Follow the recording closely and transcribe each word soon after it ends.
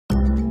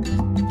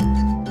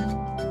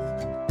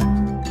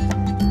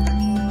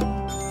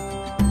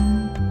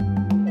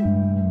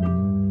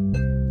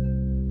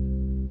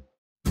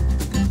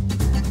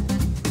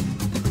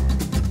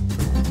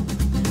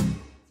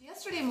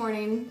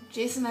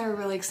Jason and I were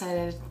really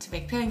excited to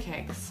make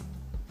pancakes.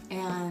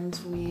 And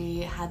we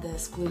had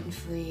this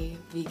gluten-free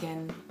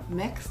vegan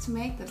mix to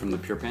make. From the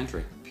Pure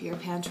Pantry. Pure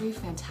Pantry,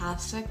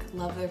 fantastic.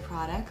 Love their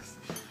products.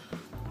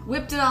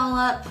 Whipped it all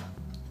up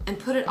and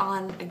put it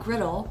on a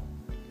griddle.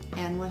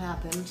 And what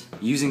happened?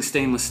 Using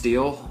stainless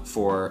steel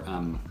for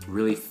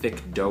really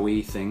thick,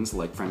 doughy things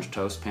like French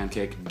toast,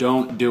 pancake.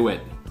 Don't do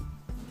it.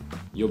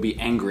 You'll be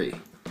angry.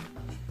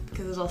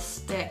 Because it'll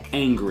stick.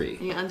 Angry.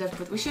 And you end up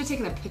with, we should have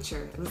taken a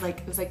picture. It was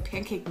like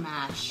pancake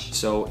mash.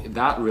 So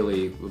that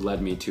really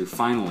led me to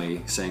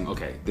finally saying,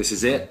 okay, this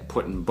is it.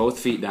 Putting both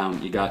feet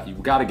down. You got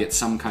to get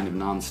some kind of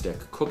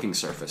non-stick cooking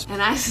surface.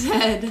 And I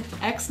said,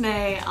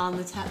 X-nay on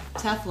the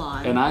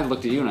Teflon. And I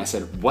looked at you and I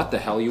said, what the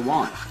hell you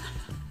want?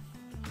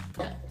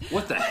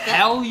 What the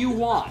hell you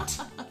want?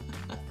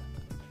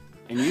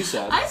 And you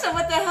said... I said,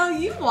 what the hell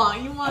you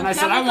want? You want And I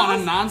said, I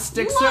want a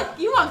non-stick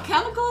You want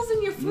chemicals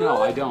in your food?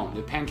 No, I don't.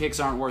 The pancakes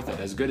aren't worth it.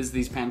 As good as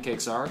these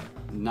pancakes are,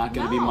 I'm not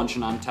going to be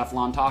munching on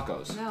Teflon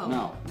tacos.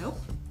 No. Nope.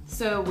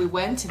 So we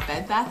went to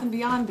Bed Bath &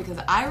 Beyond because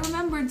I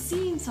remembered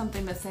seeing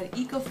something that said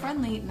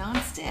eco-friendly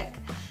non-stick.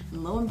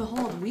 And lo and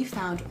behold, we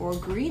found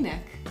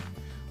Orgreenic,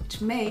 which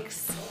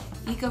makes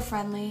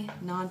eco-friendly,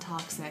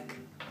 non-toxic,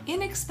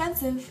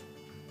 inexpensive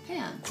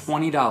pans.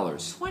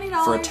 $20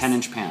 for a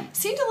 10-inch pan.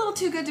 Seemed a little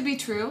too good to be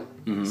true,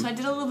 so I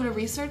did a little bit of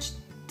research.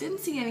 Didn't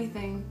see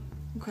anything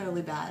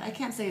incredibly bad. I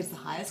can't say it's the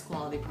highest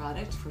quality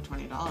product for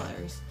 $20,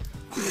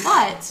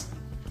 but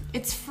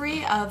it's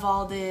free of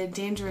all the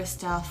dangerous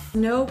stuff.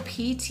 No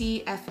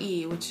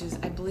PTFE, which is,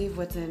 I believe,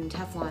 what's in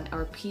Teflon,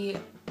 or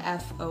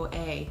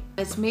PFOA.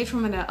 It's made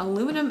from an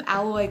aluminum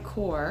alloy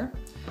core.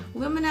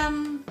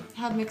 Aluminum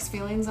have mixed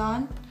feelings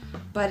on,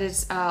 but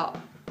it's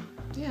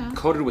yeah.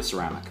 Coated with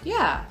ceramic.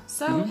 Yeah.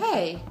 So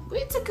hey,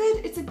 it's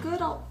a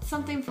good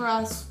something for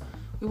us.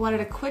 We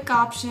wanted a quick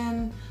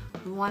option.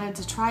 We wanted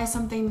to try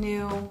something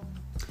new.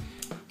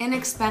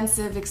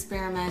 Inexpensive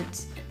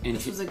experiment. And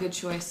this was a good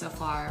choice so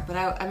far. But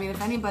I mean,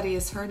 if anybody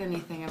has heard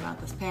anything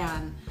about this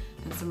pan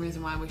and some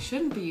reason why we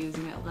shouldn't be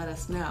using it, let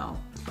us know.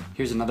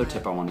 Here's another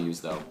tip I want to use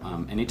though.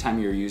 Anytime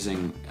you're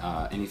using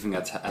anything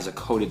that has a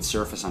coated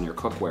surface on your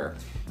cookware,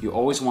 you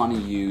always want to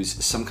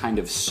use some kind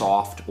of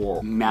soft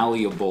or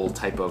malleable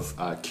type of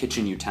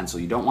kitchen utensil.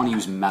 You don't want to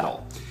use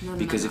metal.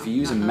 Because if you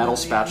use a metal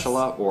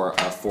spatula or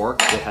a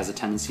fork, it has a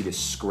tendency to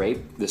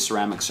scrape the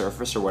ceramic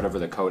surface or whatever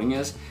the coating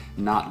is.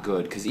 Not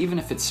good, because even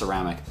if it's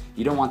ceramic,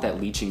 you don't want that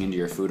leaching into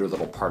your food or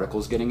little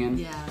particles getting in.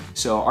 Yeah.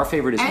 So our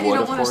favorite is wood, of course. And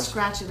you don't want to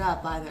scratch it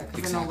up either,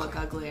 because then it'll look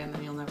ugly and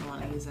then you'll never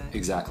want to use it.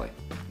 Exactly.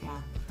 Yeah.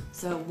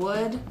 So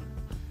wood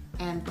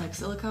and like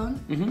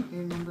silicone.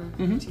 Your number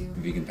 2.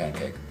 Vegan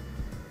pancake.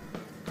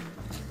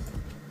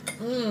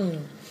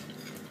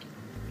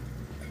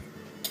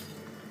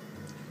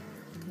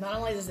 Not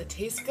only does it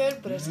taste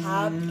good, but it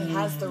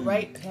has the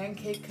right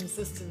pancake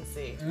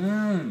consistency.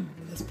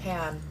 This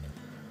pan.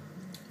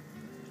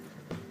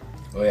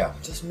 Oh yeah.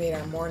 Just made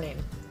our morning.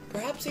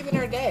 Perhaps even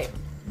our day.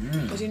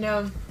 Because you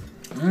know,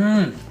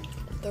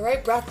 the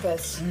right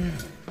breakfast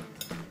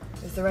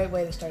is the right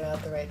way to start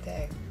out the right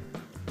day.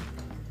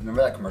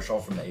 Remember that commercial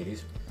from the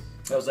 80s?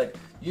 That was like,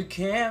 you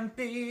can't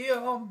be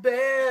your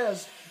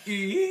best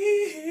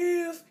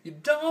if you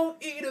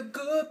don't eat a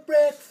good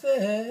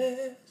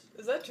breakfast.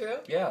 Is that true?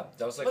 Yeah,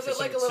 that was like was for it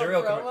some like a little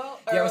cereal promo?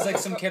 Yeah, it was like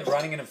some kid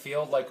running in a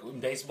field like in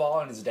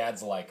baseball, and his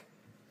dad's like,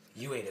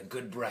 you ate a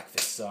good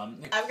breakfast,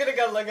 son. I'm gonna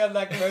go look up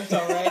that commercial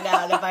right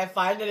now, and if I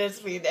find it, it's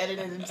being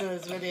edited into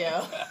this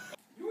video.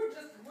 You were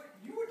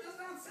just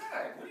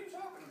outside. What are you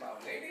talking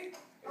about, lady? Is it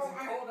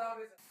cold out?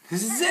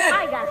 This is it!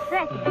 I got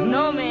seconds.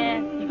 No,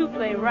 man. You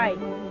play right.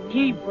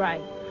 Keep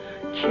right.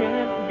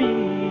 Can't be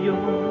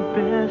your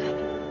best.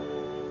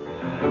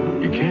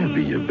 You can't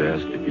be your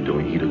best if you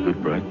don't eat a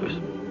good breakfast.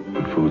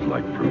 With foods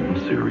like fruit and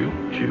cereal,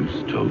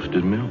 juice,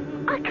 toasted milk.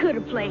 I could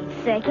have played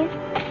second.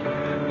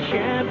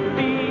 Can't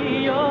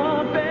be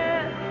your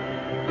best.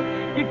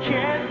 You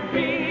can't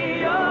be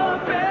your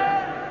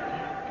best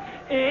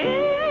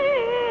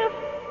if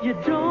you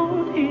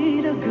don't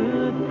eat a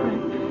good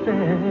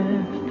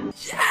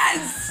breakfast.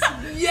 Yes!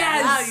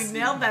 Yes! Wow, you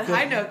nailed that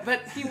high note,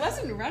 but he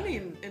wasn't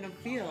running in a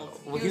field.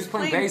 Well, he was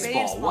playing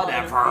baseball,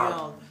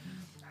 whatever.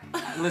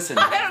 Listen,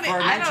 for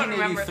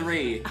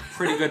 1983,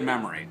 pretty good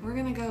memory. We're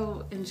gonna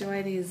go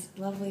enjoy these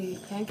lovely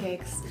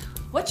pancakes.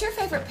 What's your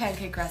favorite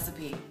pancake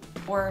recipe?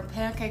 Or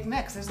pancake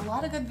mix? There's a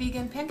lot of good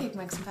vegan pancake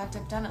mix. In fact,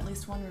 I've done at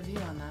least one review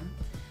on them.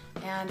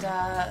 And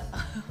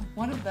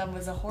one of them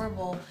was a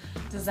horrible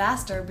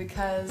disaster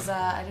because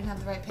I didn't have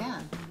the right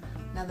pan.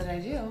 Now that I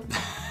do,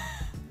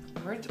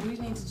 we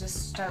need to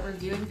just start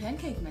reviewing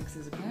pancake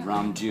mixes apparently.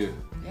 Round deux.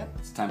 Yep.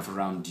 It's time for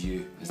round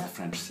deux, as the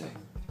French say.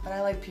 But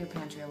I like Pure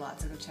Pantry a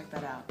lot, so go check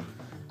that out.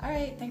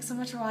 Alright, thanks so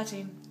much for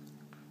watching.